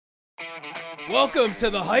Welcome to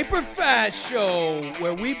the Hyper Fast Show,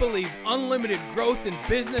 where we believe unlimited growth in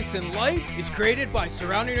business and life is created by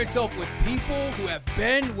surrounding yourself with people who have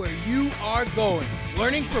been where you are going.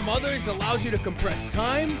 Learning from others allows you to compress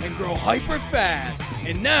time and grow hyper fast.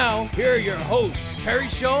 And now, here are your hosts, Kerry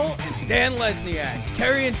Shull and Dan Lesniak.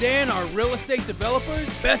 Kerry and Dan are real estate developers,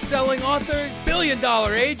 best-selling authors,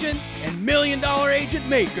 billion-dollar agents, and million-dollar agent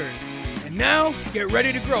makers. And now, get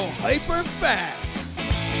ready to grow hyper fast.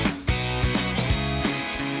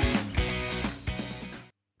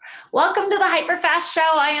 Welcome to the Hyper Fast Show.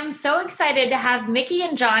 I am so excited to have Mikki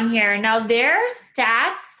and John here. Now, their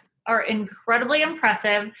stats are incredibly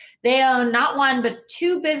impressive. They own not one, but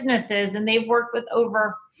two businesses, and they've worked with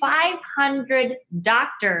over 500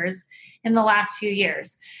 doctors in the last few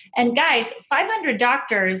years. And guys, 500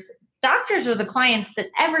 doctors are the clients that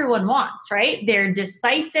everyone wants, right? They're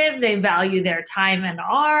decisive. They value their time and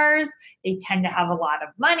ours. They tend to have a lot of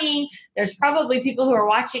money. There's probably people who are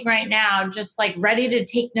watching right now just like ready to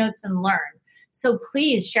take notes and learn. So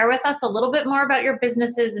please share with us a little bit more about your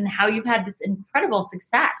businesses and how you've had this incredible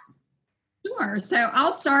success. Sure. So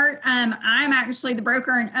I'll start. I'm actually the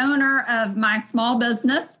broker and owner of my small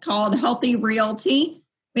business called Healthy Realty.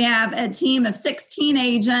 We have a team of 16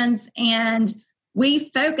 agents, and we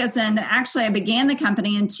focus, and actually I began the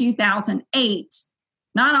company in 2008.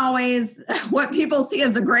 Not always what people see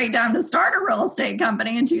as a great time to start a real estate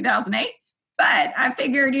company in 2008, but I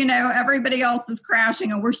figured, everybody else is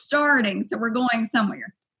crashing and we're starting, so we're going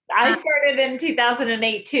somewhere. I started in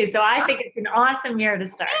 2008 too, so I think it's an awesome year to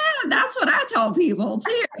start. Yeah, that's what I tell people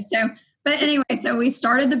too. So we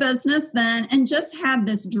started the business then and just had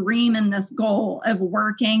this dream and this goal of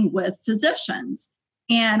working with physicians.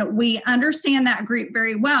 And we understand that group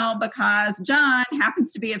very well because John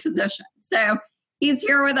happens to be a physician. So he's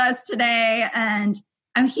here with us today, and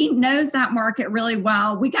he knows that market really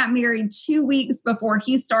well. We got married 2 weeks before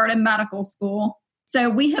he started medical school. So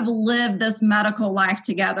we have lived this medical life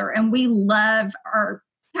together, and we love, our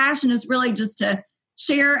passion is really just to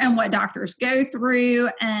share and what doctors go through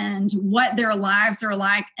and what their lives are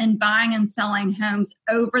like in buying and selling homes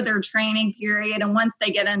over their training period. And once they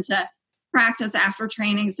get into practice after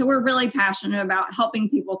training. So we're really passionate about helping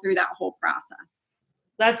people through that whole process.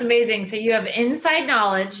 That's amazing. So you have inside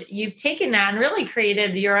knowledge. You've taken that and really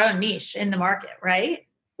created your own niche in the market, right?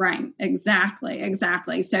 Right.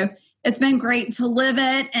 Exactly. So it's been great to live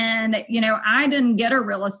it. And, I didn't get a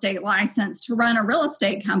real estate license to run a real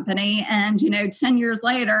estate company. And, 10 years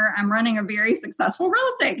later, I'm running a very successful real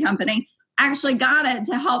estate company. I actually got it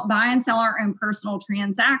to help buy and sell our own personal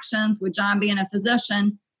transactions with John being a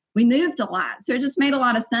physician. We moved a lot. So it just made a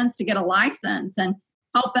lot of sense to get a license and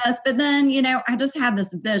help us. But then, I just had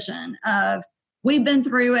this vision of, we've been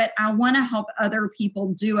through it. I want to help other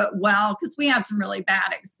people do it well, because we had some really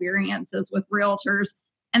bad experiences with realtors.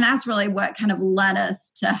 And that's really what kind of led us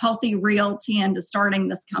to Healthy Realty and to starting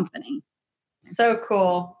this company. So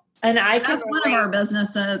cool. And that's one of our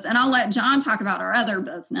businesses. And I'll let John talk about our other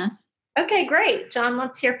business. Okay, great. John,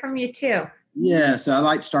 let's hear from you too. Yeah, so I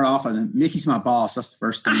like to start off with Mikki's my boss. That's the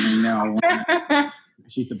first thing you know.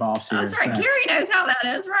 She's the boss here. That's right. So. Carrie knows how that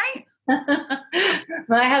is, right?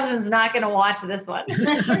 My husband's not going to watch this one.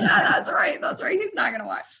 Yeah, that's right. He's not going to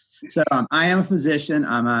watch. So I am a physician.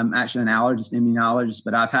 I'm actually an allergist, immunologist,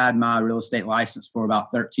 but I've had my real estate license for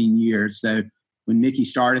about 13 years. So when Mikki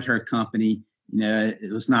started her company,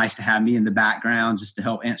 it was nice to have me in the background just to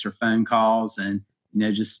help answer phone calls and,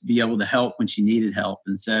 just be able to help when she needed help.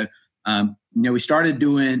 And so we started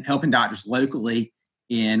helping doctors locally,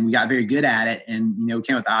 and we got very good at it. And, we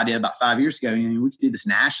came up with the idea about 5 years ago, we could do this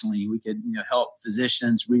nationally. We could, help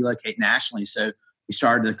physicians relocate nationally. So we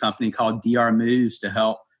started a company called DR Moves to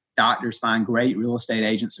help doctors find great real estate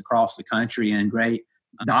agents across the country and great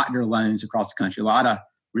doctor loans across the country. A lot of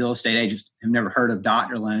real estate agents have never heard of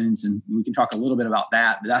doctor loans, and we can talk a little bit about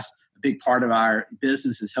that, but that's a big part of our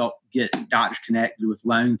business, is help get doctors connected with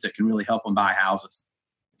loans that can really help them buy houses.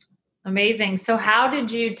 Amazing. So how did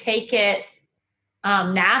you take it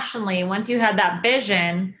nationally? Once you had that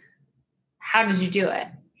vision, how did you do it?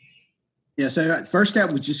 Yeah. So the first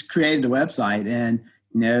step was just created a website, and,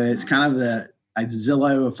 it's kind of the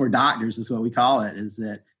Zillow for doctors is what we call it, is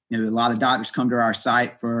that, a lot of doctors come to our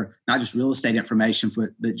site for not just real estate information,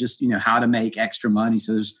 but just, how to make extra money.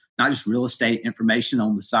 So there's not just real estate information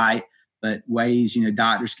on the site, but ways,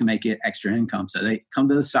 doctors can make it extra income. So they come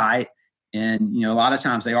to the site, and, a lot of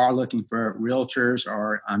times they are looking for realtors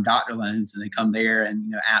or doctor loans, and they come there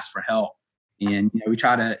and, ask for help. And, we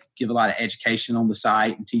try to give a lot of education on the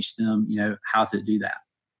site and teach them, how to do that.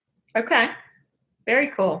 Okay. Very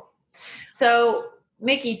cool. So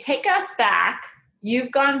Mikki, take us back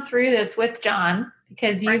you've gone through this with John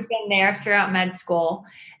because you've been there throughout med school.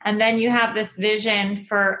 And then you have this vision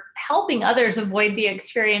for helping others avoid the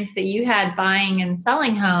experience that you had buying and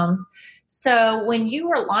selling homes. So when you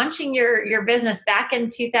were launching your business back in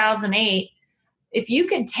 2008, if you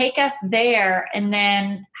could take us there and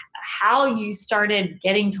then how you started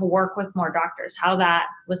getting to work with more doctors, how that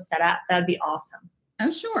was set up, that'd be awesome.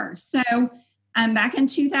 Oh, sure. So back in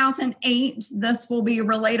 2008, this will be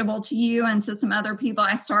relatable to you and to some other people.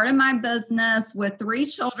 I started my business with 3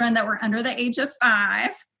 children that were under the age of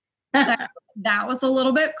 5. So that was a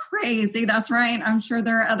little bit crazy. That's right. I'm sure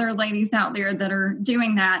there are other ladies out there that are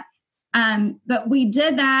doing that. But we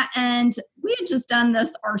did that and we had just done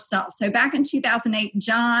this ourselves. So back in 2008,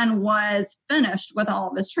 John was finished with all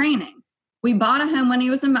of his training. We bought a home when he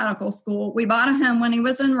was in medical school. We bought a home when he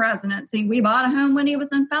was in residency. We bought a home when he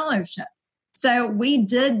was in fellowship. So we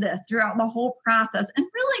did this throughout the whole process and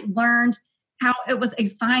really learned how it was a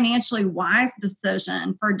financially wise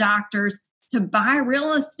decision for doctors to buy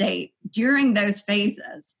real estate during those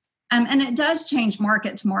phases. And it does change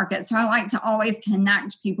market to market. So I like to always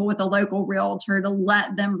connect people with a local realtor to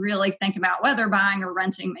let them really think about whether buying or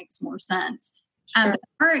renting makes more sense. Sure.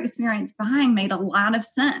 Our experience buying made a lot of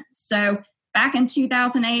sense. So back in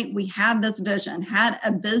 2008, we had this vision, had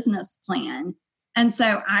a business plan. And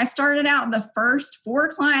so I started out, the first 4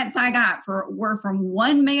 clients I got were from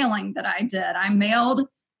one mailing that I did. I mailed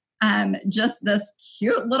just this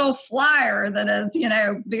cute little flyer that is,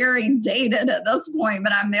 very dated at this point,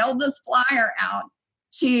 but I mailed this flyer out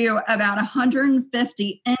to about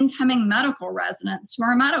 150 incoming medical residents to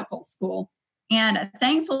our medical school. And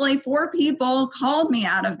thankfully, 4 people called me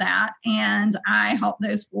out of that, and I helped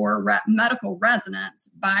those 4 medical residents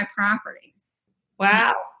buy properties.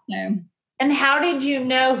 Wow. So, and how did you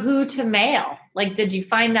know who to mail? Like, did you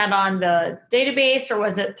find that on the database or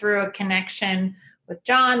was it through a connection with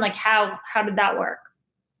John? Like, how did that work?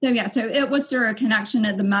 So it was through a connection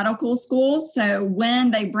at the medical school. So when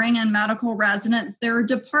they bring in medical residents, there are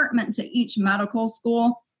departments at each medical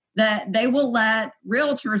school that they will let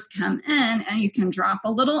realtors come in and you can drop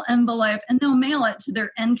a little envelope and they'll mail it to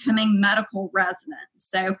their incoming medical residents.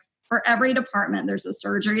 So for every department, there's a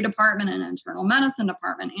surgery department, an internal medicine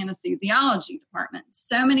department, anesthesiology department,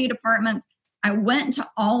 so many departments. I went to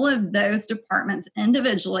all of those departments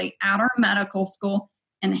individually at our medical school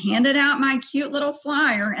and handed out my cute little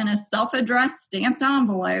flyer in a self-addressed stamped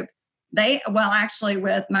envelope. Actually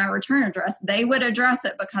with my return address, they would address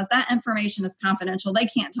it because that information is confidential. They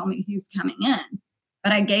can't tell me who's coming in.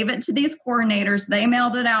 But I gave it to these coordinators. They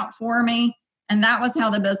mailed it out for me. And that was how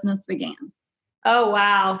the business began. Oh,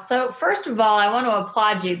 wow. So first of all, I want to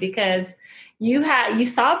applaud you because you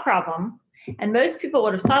saw a problem. And most people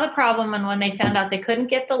would have saw the problem, and when they found out they couldn't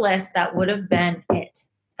get the list, that would have been it.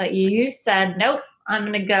 But you said, nope, I'm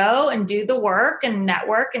going to go and do the work and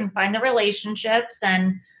network and find the relationships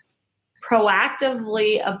and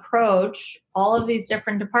proactively approach all of these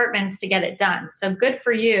different departments to get it done. So good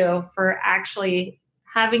for you for actually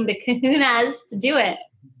having the kahunas to do it.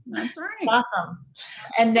 That's right. Awesome.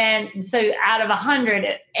 And then, so out of 100,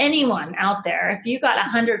 anyone out there, if you got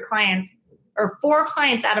 100 clients, or 4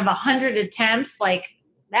 clients out of 100 attempts, like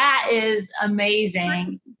that is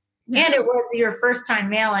amazing. Yeah. And it was your first time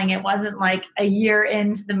mailing. It wasn't like a year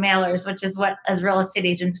into the mailers, which is what, as real estate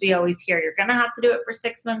agents, we always hear. You're going to have to do it for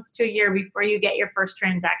 6 months to a year before you get your first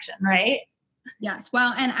transaction, right? Yes.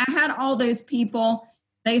 Well, and I had all those people,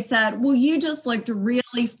 they said, well, you just looked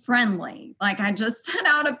really friendly. Like I just sent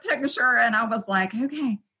out a picture and I was like,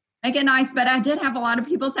 okay, make it nice. But I did have a lot of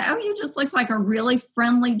people say, oh, you just look like a really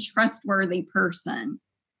friendly, trustworthy person.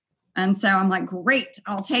 And so I'm like, great,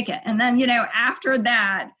 I'll take it. And then, after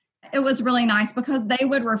that, it was really nice because they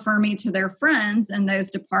would refer me to their friends in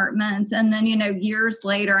those departments. And then, years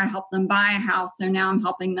later, I helped them buy a house. So now I'm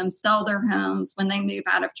helping them sell their homes when they move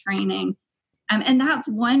out of training. And that's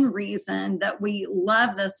one reason that we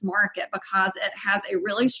love this market, because it has a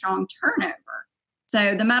really strong turnover.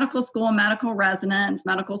 So the medical school, medical residents,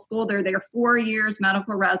 medical school, they're there 4 years,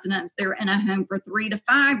 medical residents, they're in a home for 3 to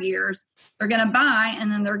 5 years. They're going to buy and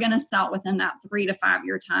then they're going to sell within that 3 to 5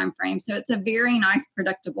 year time frame. So it's a very nice,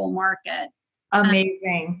 predictable market.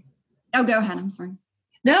 Amazing. Go ahead. I'm sorry.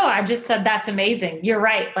 No, I just said that's amazing. You're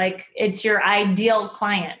right. Like it's your ideal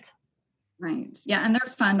client. Right. Yeah. And they're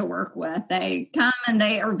fun to work with. They come and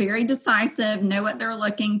they are very decisive, know what they're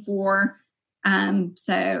looking for.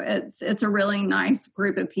 So it's a really nice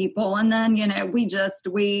group of people. And then,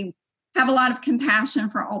 we have a lot of compassion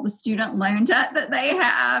for all the student loan debt that they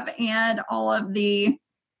have and all of the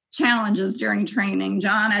challenges during training.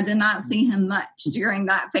 John, I did not see him much during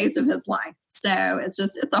that phase of his life. So it's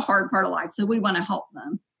a hard part of life. So we want to help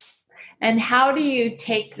them. And how do you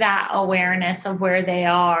take that awareness of where they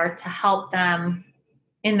are to help them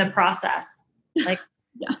in the process? Like,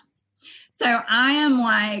 yeah. So I am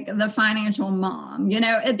like the financial mom.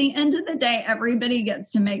 At the end of the day, everybody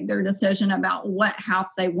gets to make their decision about what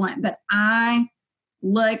house they want. But I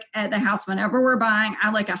look at the house whenever we're buying.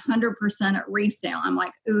 I look 100% at resale. I'm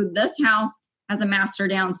like, ooh, this house has a master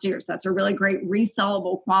downstairs. That's a really great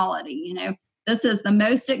resellable quality. This is the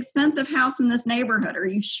most expensive house in this neighborhood. Are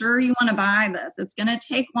you sure you want to buy this? It's going to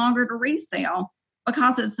take longer to resale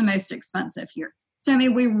because it's the most expensive here. So,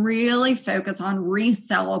 we really focus on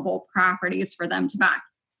resellable properties for them to buy.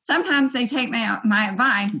 Sometimes they take my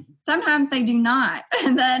advice. Sometimes they do not.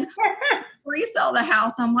 And then resell the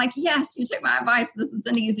house. I'm like, yes, you took my advice. This is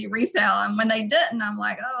an easy resale. And when they didn't, I'm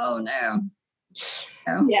like, oh, no.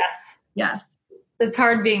 So, yes. It's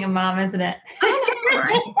hard being a mom, isn't it? I know,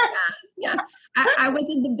 right? Yes. I was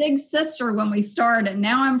the big sister when we started.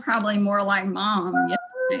 Now I'm probably more like mom.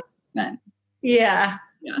 Yeah.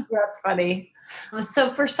 That's funny. So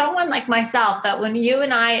for someone like myself, that when you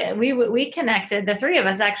and I, we connected, the three of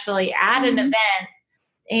us actually at an event,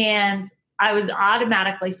 and I was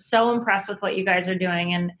automatically so impressed with what you guys are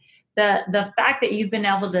doing. And the fact that you've been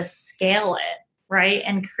able to scale it, right,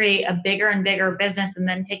 and create a bigger and bigger business and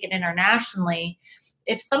then take it internationally.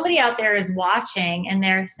 If somebody out there is watching and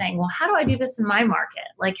they're saying, well, how do I do this in my market?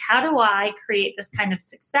 Like, how do I create this kind of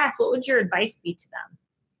success? What would your advice be to them?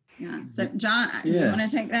 Yeah. So John, you want to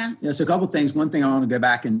take that? Yeah. So a couple of things. One thing I want to go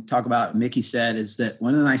back and talk about, Mikki said, is that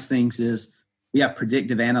one of the nice things is we have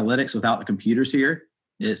predictive analytics without the computers here.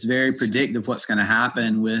 It's very predictive what's going to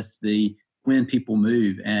happen with when people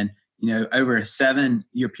move. And, over a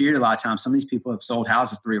 7-year period, a lot of times, some of these people have sold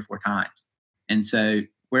houses 3 or 4 times. And so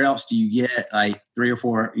where else do you get like 3 or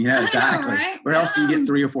 4, exactly. Right? Where else do you get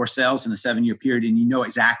 3 or 4 sales in a 7-year period? And you know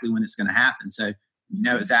exactly when it's going to happen. So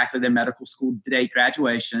exactly their medical school date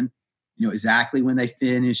graduation, exactly when they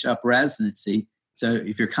finish up residency. So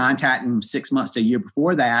if you're contacting them 6 months to a year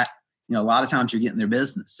before that, a lot of times you're getting their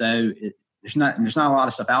business. So there's not a lot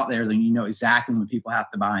of stuff out there that exactly when people have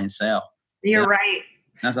to buy and sell. You're right.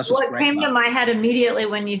 That's what came to my head immediately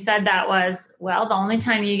when you said that was, well, the only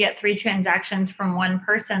time you get 3 transactions from one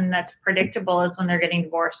person that's predictable is when they're getting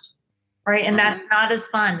divorced, right? And that's not as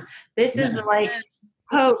fun. This is like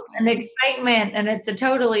hope and excitement, and it's a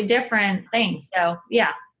totally different thing. So,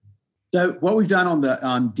 yeah. So what we've done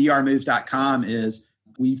on drmoves.com is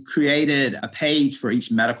we've created a page for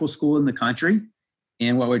each medical school in the country.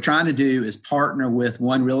 And what we're trying to do is partner with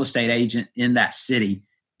one real estate agent in that city.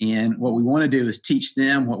 And what we want to do is teach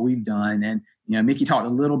them what we've done. And, Mikki talked a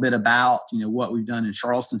little bit about, what we've done in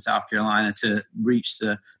Charleston, South Carolina to reach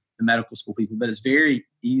the medical school people, but it's very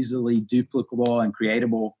easily duplicable and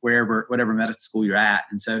creatable whatever medical school you're at.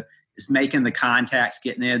 And so it's making the contacts,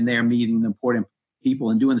 getting in there, meeting the important people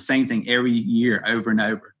and doing the same thing every year over and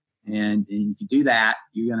over. And if you do that,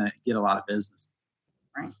 you're going to get a lot of business.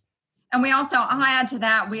 Right. And I'll add to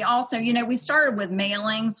that. We also, we started with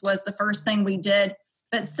mailings was the first thing we did.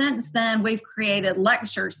 But since then, we've created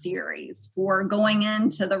lecture series for going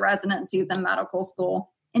into the residencies in medical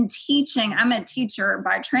school and teaching. I'm a teacher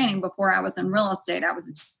by training. Before I was in real estate, I was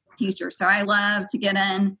a teacher. So I love to get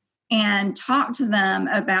in and talk to them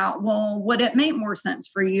about, well, would it make more sense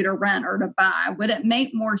for you to rent or to buy? Would it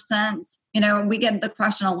make more sense? We get the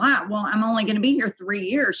question a lot. Well, I'm only going to be here 3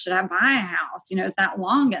 years. Should I buy a house? Is that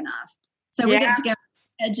long enough? So we get together,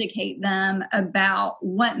 educate them about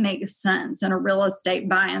what makes sense in a real estate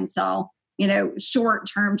buy and sell,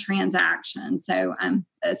 short-term transaction. So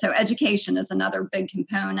education is another big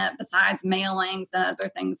component besides mailings and other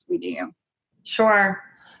things we do. Sure.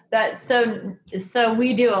 So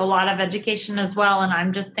we do a lot of education as well. And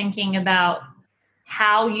I'm just thinking about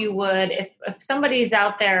how you would, if somebody's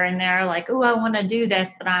out there and they're like, oh, I want to do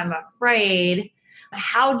this, but I'm afraid,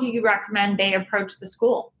 how do you recommend they approach the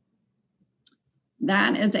school?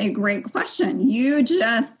 That is a great question.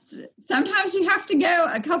 Sometimes you have to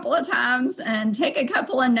go a couple of times and take a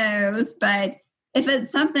couple of no's, but if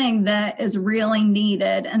it's something that is really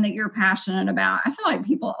needed and that you're passionate about, I feel like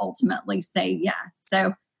people ultimately say yes.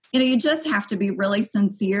 So, you just have to be really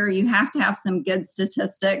sincere. You have to have some good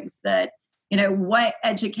statistics that, what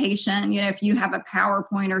education, if you have a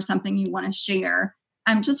PowerPoint or something you want to share,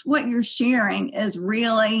 just what you're sharing is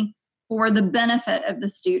really for the benefit of the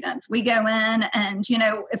students. We go in and,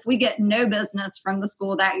 if we get no business from the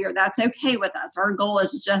school that year, that's okay with us. Our goal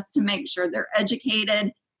is just to make sure they're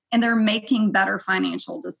educated and they're making better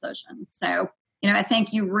financial decisions. So I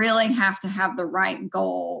think you really have to have the right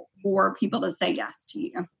goal for people to say yes to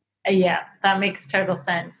you. Yeah, that makes total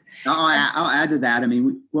sense. I'll add to that. I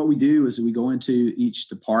mean, what we do is we go into each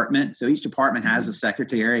department. So each department has a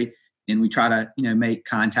secretary, and we try to, make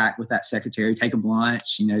contact with that secretary, take them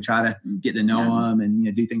lunch, try to get to know them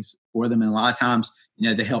and, do things for them. And a lot of times,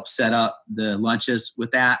 they help set up the lunches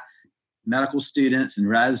with that. Medical students and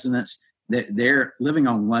residents, they're living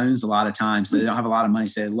on loans a lot of times. So they don't have a lot of money.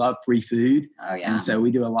 So they love free food. Oh, yeah. And so we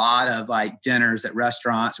do a lot of like dinners at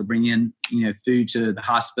restaurants or bring in, food to the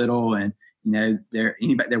hospital, and, they're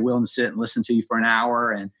willing to sit and listen to you for an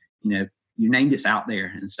hour, and, your name gets out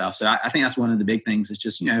there and stuff. So I think that's one of the big things is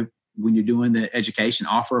just, when you're doing the education,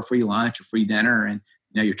 offer a free lunch or free dinner, and,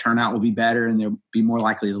 your turnout will be better and they'll be more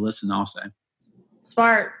likely to listen also.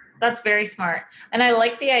 Smart. That's very smart. And I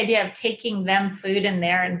like the idea of taking them food in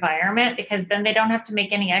their environment, because then they don't have to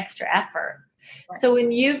make any extra effort. Right. So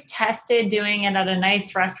when you've tested doing it at a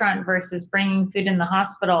nice restaurant versus bringing food in the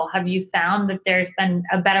hospital, have you found that there's been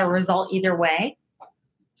a better result either way?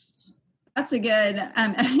 That's a good,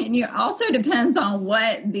 and it also depends on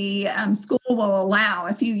what the school will allow.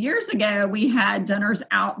 A few years ago, we had dinners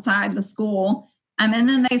outside the school. And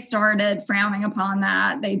then they started frowning upon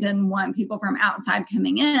that. They didn't want people from outside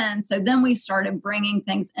coming in. So then we started bringing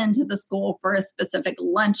things into the school for a specific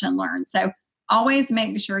lunch and learn. So always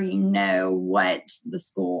make sure you know what the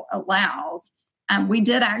school allows. We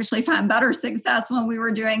did actually find better success when we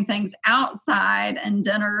were doing things outside and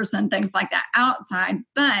dinners and things like that outside.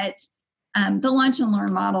 But the lunch and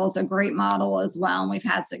learn model is a great model as well. And we've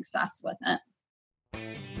had success with it.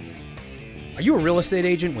 Are you a real estate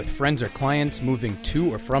agent with friends or clients moving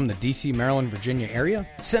to or from the DC, Maryland, Virginia area?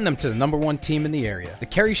 Send them to the #1 team in the area. The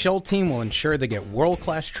Kerry Shull team will ensure they get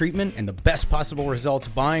world-class treatment and the best possible results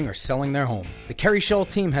buying or selling their home. The Kerry Shull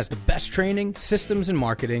team has the best training, systems, and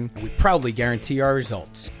marketing, and we proudly guarantee our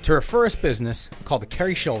results. To refer us business, call the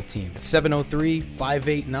Kerry Shull team at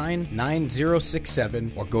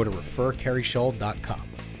 703-589-9067 or go to referkerryshull.com.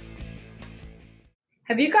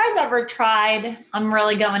 Have you guys ever tried, I'm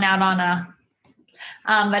really going out on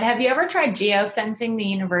but have you ever tried geofencing the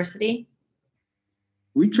university?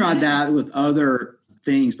 We tried that with other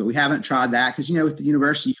things, but we haven't tried that because, with the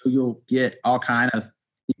university, you'll get all kind of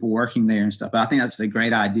people working there and stuff. But I think that's a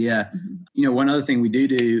great idea. Mm-hmm. One other thing we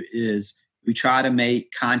do is we try to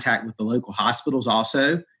make contact with the local hospitals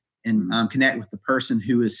also and connect with the person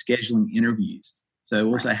who is scheduling interviews. So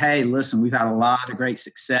we'll say, hey, listen, we've had a lot of great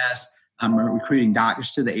success. I'm recruiting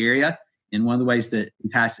doctors to the area. And one of the ways that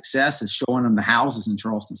we've had success is showing them the houses in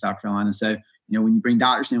Charleston, South Carolina. So, when you bring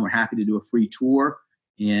doctors in, we're happy to do a free tour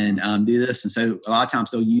and do this. And so a lot of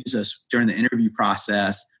times they'll use us during the interview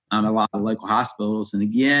process, a lot of local hospitals. And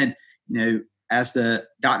again, as the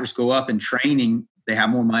doctors go up in training, they have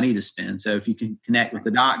more money to spend. So if you can connect with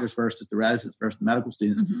the doctors versus the residents versus the medical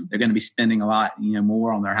students, they're going to be spending a lot,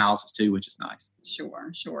 more on their houses too, which is nice.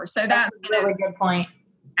 Sure. So that's a really good point.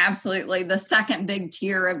 Absolutely. The second big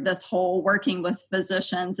tier of this whole working with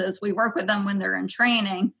physicians is we work with them when they're in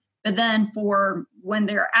training, but then for when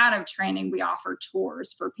they're out of training, we offer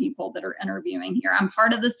tours for people that are interviewing here. I'm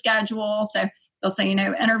part of the schedule. So they'll say,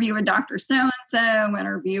 interview with Dr. So-and-so,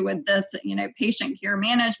 interview with this, patient care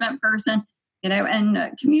management person, and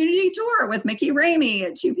a community tour with Mikki Ramey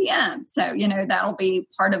at 2 p.m. So, that'll be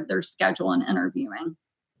part of their schedule and interviewing.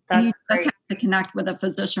 That's you great. just have to connect with a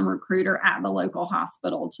physician recruiter at the local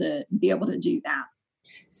hospital to be able to do that.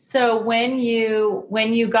 So when you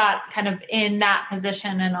got kind of in that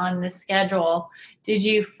position and on the schedule, did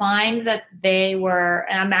you find that they were,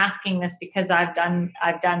 and I'm asking this because I've done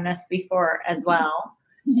this before as well.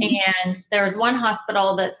 And there was one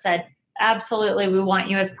hospital that said, absolutely, we want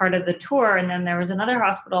you as part of the tour. And then there was another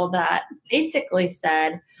hospital that basically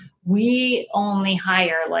said, we only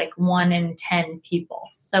hire like 1 in 10 people.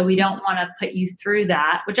 So we don't want to put you through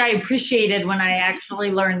that, which I appreciated when I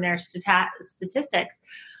actually learned their statistics.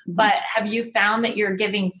 But have you found that you're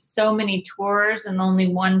giving so many tours and only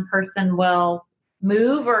one person will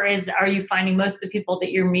move? Or are you finding most of the people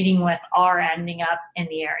that you're meeting with are ending up in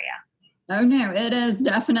the area? Oh, no, it is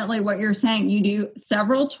definitely what you're saying. You do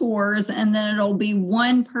several tours and then it'll be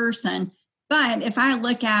one person. But if I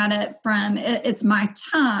look at it from it's my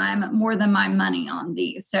time more than my money on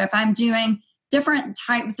these. So if I'm doing different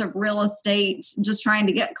types of real estate, just trying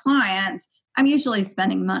to get clients, I'm usually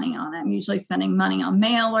spending money on it. I'm usually spending money on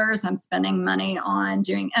mailers. I'm spending money on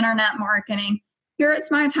doing internet marketing. Here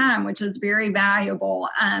it's my time, which is very valuable.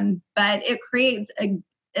 But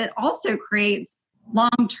it also creates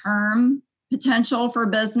long-term potential for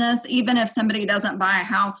business. Even if somebody doesn't buy a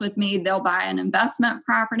house with me, they'll buy an investment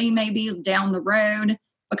property maybe down the road.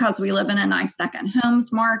 because we live in a nice second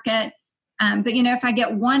homes market. But, if I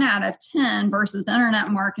get 1 out of 10 versus internet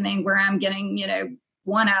marketing where I'm getting,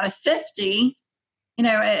 1 out of 50,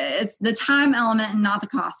 it's the time element and not the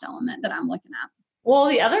cost element that I'm looking at. Well,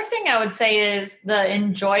 the other thing I would say is the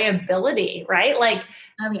enjoyability, right? Like,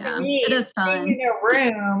 oh yeah, it is fun. In a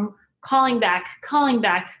room, calling back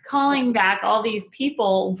all these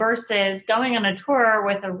people versus going on a tour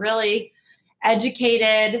with a really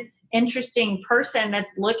educated, interesting person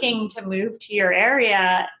that's looking to move to your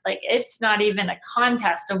area. Like, it's not even a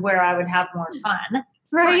contest of where I would have more fun,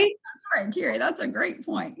 right? That's right, Carrie. That's a great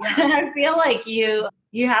point. Yeah. I feel like you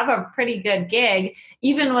have a pretty good gig.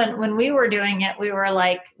 Even when we were doing it, we were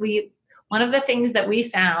like, one of the things that we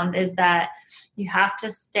found is that you have to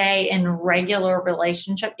stay in regular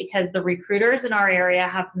relationship because the recruiters in our area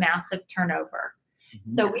have massive turnover. Mm-hmm.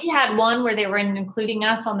 So we had one where they were including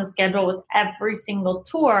us on the schedule with every single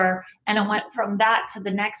tour. And it went from that to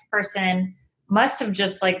the next person must have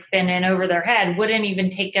just like been in over their head, wouldn't even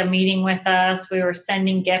take a meeting with us. We were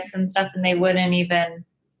sending gifts and stuff and they wouldn't even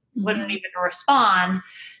respond.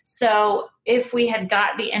 So if we had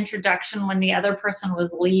got the introduction when the other person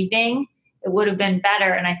was leaving, it would have been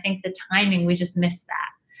better. And I think the timing, we just missed that.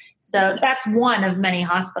 So that's one of many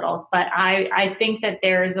hospitals, but I think that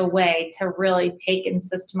there is a way to really take and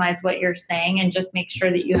systemize what you're saying and just make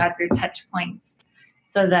sure that you have your touch points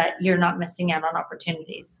so that you're not missing out on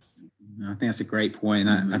opportunities. I think that's a great point.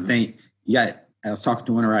 I think I was talking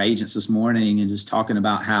to one of our agents this morning and just talking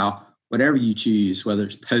about how whatever you choose, whether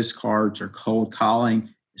it's postcards or cold calling,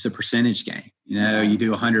 it's a percentage game. You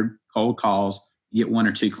do 100 cold calls, you get 1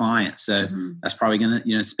 or 2 clients. So that's probably going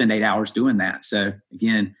to, spend 8 hours doing that. So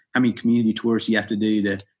again, how many community tours do you have to do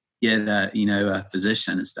to get a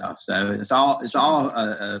physician and stuff? So it's all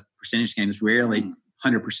a percentage game. It's rarely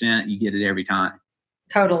 100%. You get it every time.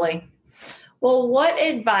 Totally. Well, what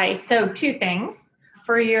advice? So 2 things.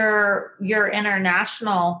 For your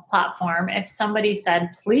international platform, if somebody said,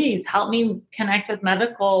 please help me connect with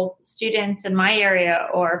medical students in my area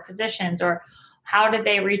or physicians, or how did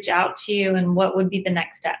they reach out to you and what would be the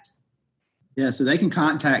next steps? Yeah, so they can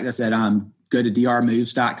contact us at go to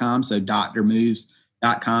drmoves.com, so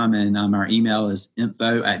drmoves.com, and our email is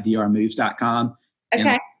info@drmoves.com. Okay.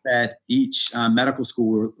 And at each medical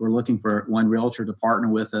school, we're looking for one realtor to partner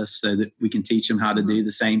with us so that we can teach them how to do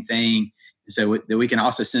the same thing. So that we can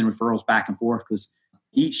also send referrals back and forth, because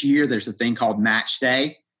each year there's a thing called Match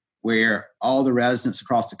Day where all the residents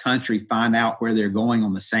across the country find out where they're going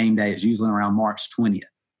on the same day. It's usually around March 20th.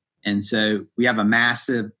 And so we have a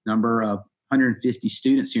massive number of 150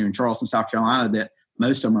 students here in Charleston, South Carolina, that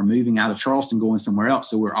most of them are moving out of Charleston, going somewhere else.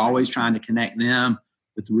 So we're always trying to connect them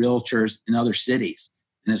with realtors in other cities.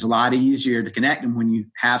 And it's a lot easier to connect them when you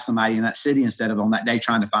have somebody in that city instead of on that day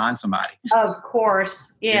trying to find somebody. Of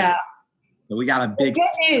course. Yeah. So we got a big... Good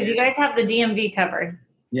news. You guys have the DMV covered.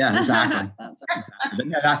 Yeah, exactly. That's right. Exactly.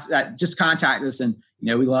 But no, just contact us. And,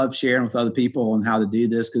 we love sharing with other people on how to do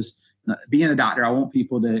this, because being a doctor, I want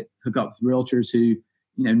people to hook up with realtors who,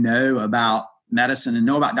 know about medicine and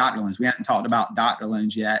know about doctor loans. We haven't talked about doctor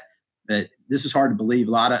loans yet, but this is hard to believe.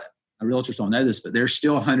 A lot of realtors don't know this, but there's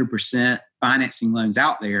still 100% financing loans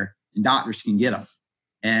out there, and doctors can get them.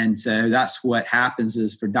 And so that's what happens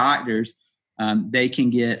is for doctors, they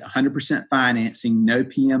can get 100% financing, no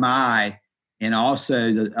PMI. And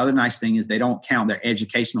also the other nice thing is they don't count their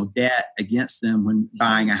educational debt against them when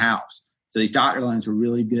buying a house. So these doctor loans are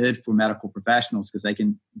really good for medical professionals because they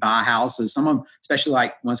can buy houses. Some of them, especially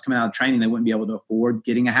like ones coming out of training, they wouldn't be able to afford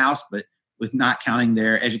getting a house, but with not counting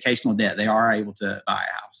their educational debt, they are able to buy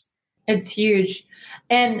a house. It's huge.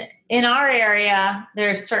 And in our area,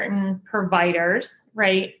 there's certain providers,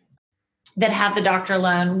 right, that have the doctor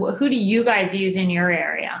loan. Who do you guys use in your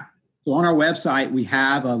area? So on our website, we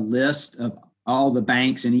have a list of all the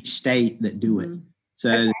banks in each state that do it.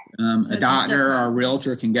 So a doctor or a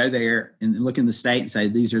realtor can go there and look in the state and say,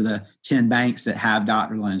 these are the 10 banks that have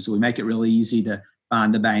doctor loans. So we make it really easy to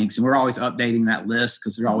find the banks. And we're always updating that list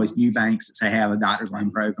because there are always new banks that say have a doctor's loan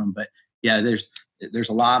program. But yeah, there's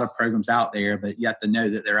a lot of programs out there, but you have to know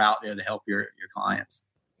that they're out there to help your clients.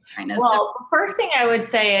 Well, the first thing I would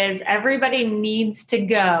say is everybody needs to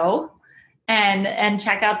go and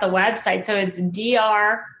check out the website. So it's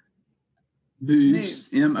DR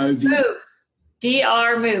Moves, M-O-V. Moves.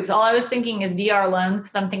 DR Moves. All I was thinking is DR loans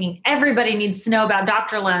because I'm thinking everybody needs to know about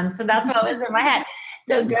doctor loans. So that's what was in my head.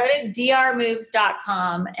 So go to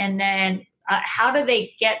drmoves.com and then how do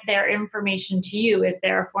they get their information to you? Is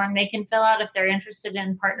there a form they can fill out if they're interested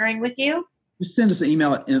in partnering with you? Just send us an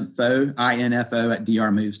email at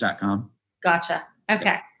info@drmoves.com. Gotcha.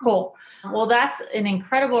 Okay, cool. Well, that's an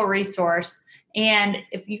incredible resource. And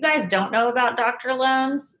if you guys don't know about doctor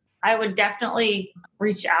loans, I would definitely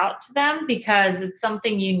reach out to them because it's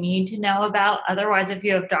something you need to know about. Otherwise, if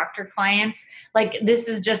you have doctor clients, like this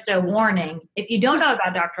is just a warning. If you don't know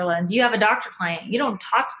about doctor loans, you have a doctor client, you don't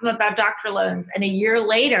talk to them about doctor loans. And a year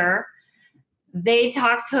later, they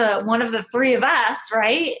talk to one of the three of us,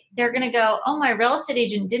 right? They're going to go, oh, my real estate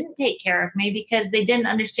agent didn't take care of me because they didn't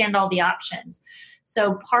understand all the options.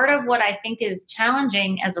 So part of what I think is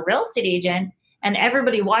challenging as a real estate agent, and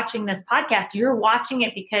everybody watching this podcast, you're watching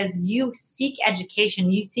it because you seek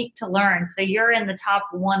education, you seek to learn. So you're in the top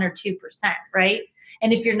 1 or 2%, right?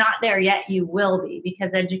 And if you're not there yet, you will be,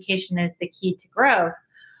 because education is the key to growth.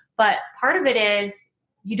 But part of it is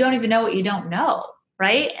you don't even know what you don't know,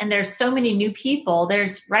 right? And there's so many new people.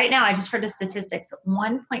 Right now, I just heard the statistics,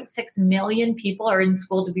 1.6 million people are in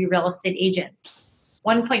school to be real estate agents.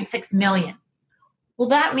 1.6 million. Well,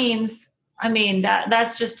 that means,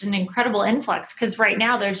 that's just an incredible influx, because right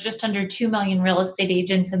now there's just under 2 million real estate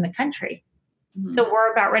agents in the country. Mm-hmm. So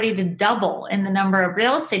we're about ready to double in the number of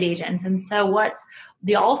real estate agents. And so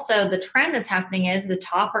the trend that's happening is the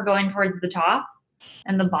top are going towards the top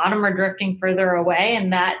and the bottom are drifting further away.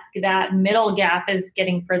 And that middle gap is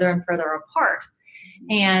getting further and further apart.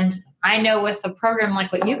 And I know with a program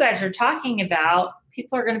like what you guys are talking about,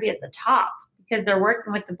 people are going to be at the top, because they're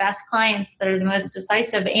working with the best clients that are the most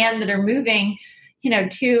decisive and that are moving,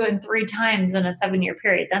 2 and 3 times in a 7-year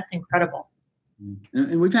period. That's incredible.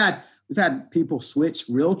 And we've had people switch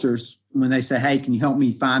realtors when they say, hey, can you help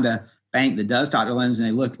me find a bank that does doctor loans? And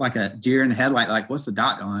they look like a deer in the headlight, like, what's the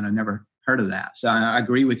doctor loan? I've never heard of that. So I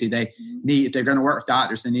agree with you. If they're going to work with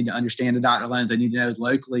doctors, they need to understand the doctor loans. They need to know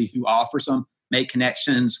locally who offers them, make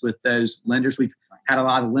connections with those lenders. We've had a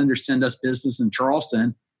lot of lenders send us business in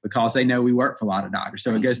Charleston because they know we work for a lot of doctors.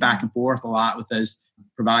 So it goes back and forth a lot with those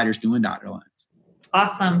providers doing doctor loans.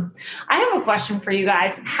 Awesome. I have a question for you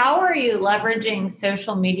guys. How are you leveraging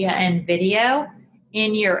social media and video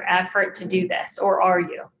in your effort to do this, or are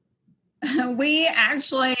you? We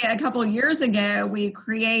actually, a couple of years ago, we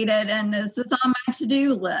created, and this is on my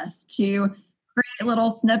to-do list, to create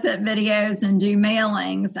little snippet videos and do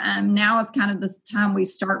mailings. Now is kind of this time we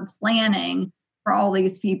start planning for all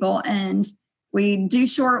these people. And we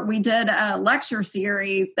did a lecture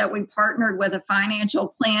series that we partnered with a financial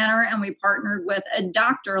planner, and we partnered with a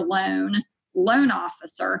doctor loan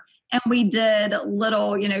officer. And we did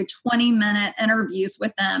little, 20-minute interviews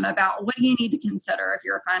with them about what do you need to consider if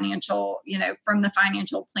you're a financial, from the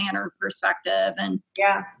financial planner perspective, and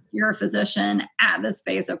you're a physician at this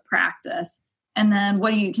phase of practice. And then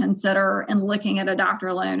what do you consider in looking at a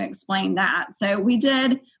doctor loan? Explain that. So we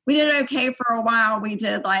did okay for a while. We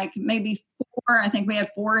did like maybe 4. I think we had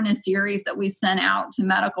 4 in a series that we sent out to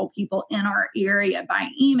medical people in our area by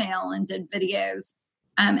email, and did videos.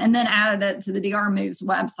 And then added it to the DR Moves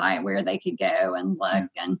website where they could go and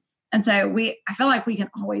look. And so I feel like we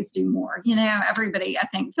can always do more. Everybody, I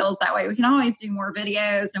think, feels that way. We can always do more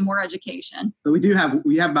videos and more education. But we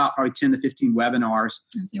have about probably 10 to 15 webinars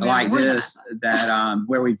like this that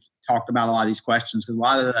where we've talked about a lot of these questions, because a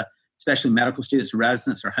lot of the, especially medical students and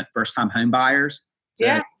residents, are first-time home buyers.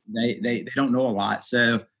 So they don't know a lot.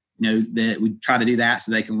 So, that we try to do that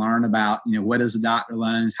so they can learn about, what is a doctor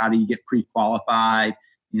loans? How do you get pre-qualified?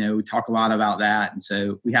 We talk a lot about that. And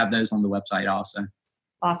so we have those on the website also.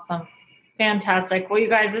 Awesome. Fantastic. Well, you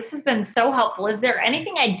guys, this has been so helpful. Is there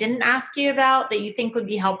anything I didn't ask you about that you think would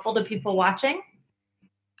be helpful to people watching?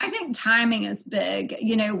 I think timing is big.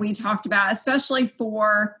 We talked about, especially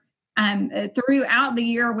for throughout the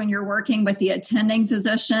year when you're working with the attending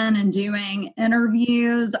physician and doing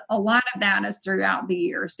interviews, a lot of that is throughout the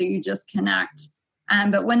year. So you just connect.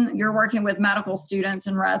 But when you're working with medical students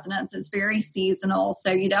and residents, it's very seasonal. So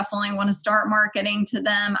you definitely want to start marketing to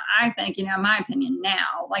them. I think, in my opinion,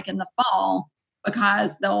 now, like in the fall,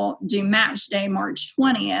 because they'll do match day March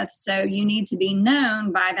 20th. So you need to be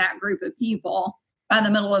known by that group of people by the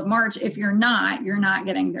middle of March. If you're not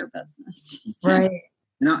getting their business. So, right.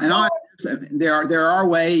 There are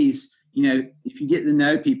ways, if you get to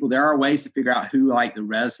know people, there are ways to figure out who like the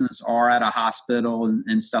residents are at a hospital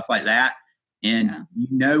and stuff like that. And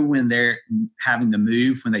when they're having to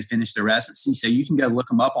move when they finish their residency. So you can go look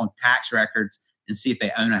them up on tax records and see if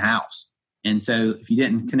they own a house. And so if you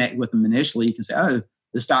didn't connect with them initially, you can say, oh,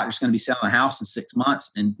 this doctor's going to be selling a house in 6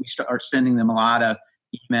 months. And we start sending them a lot of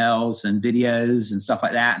emails and videos and stuff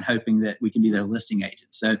like that, and hoping that we can be their listing agent.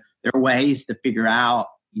 So there are ways to figure out,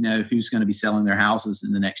 who's going to be selling their houses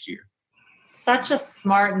in the next year. Such a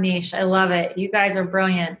smart niche. I love it. You guys are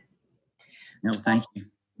brilliant. No, thank you.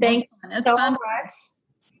 Thank you it's so fun. much.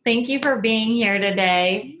 Thank you for being here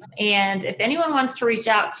today. And if anyone wants to reach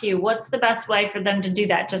out to you, what's the best way for them to do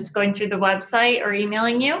that? Just going through the website or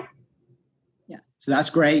emailing you? Yeah. So that's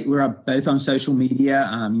great. We're both on social media.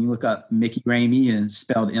 You look up Mikki Ramey, and it's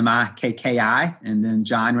spelled Mikki, and then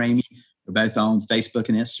John Ramey. We're both on Facebook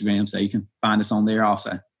and Instagram, so you can find us on there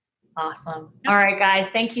also. Awesome. All right, guys.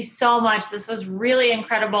 Thank you so much. This was really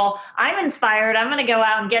incredible. I'm inspired. I'm going to go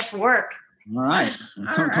out and get to work. All right.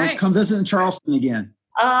 Come visit in Charleston again.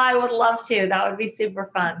 I would love to. That would be super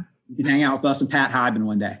fun. You can hang out with us and Pat Hyben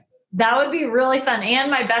one day. That would be really fun. And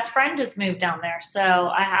my best friend just moved down there. So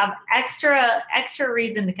I have extra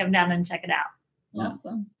reason to come down and check it out.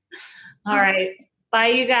 Awesome. All right. Bye,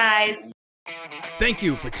 you guys. Thank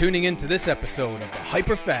you for tuning in to this episode of the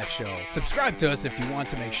Hyperfast Show. Subscribe to us if you want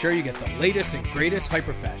to make sure you get the latest and greatest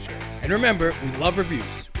Hyperfast shows. And remember, we love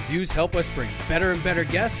reviews. Reviews help us bring better and better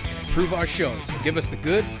guests and improve our shows. So give us the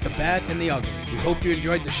good, the bad, and the ugly. We hope you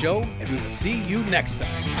enjoyed the show, and we will see you next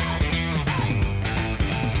time.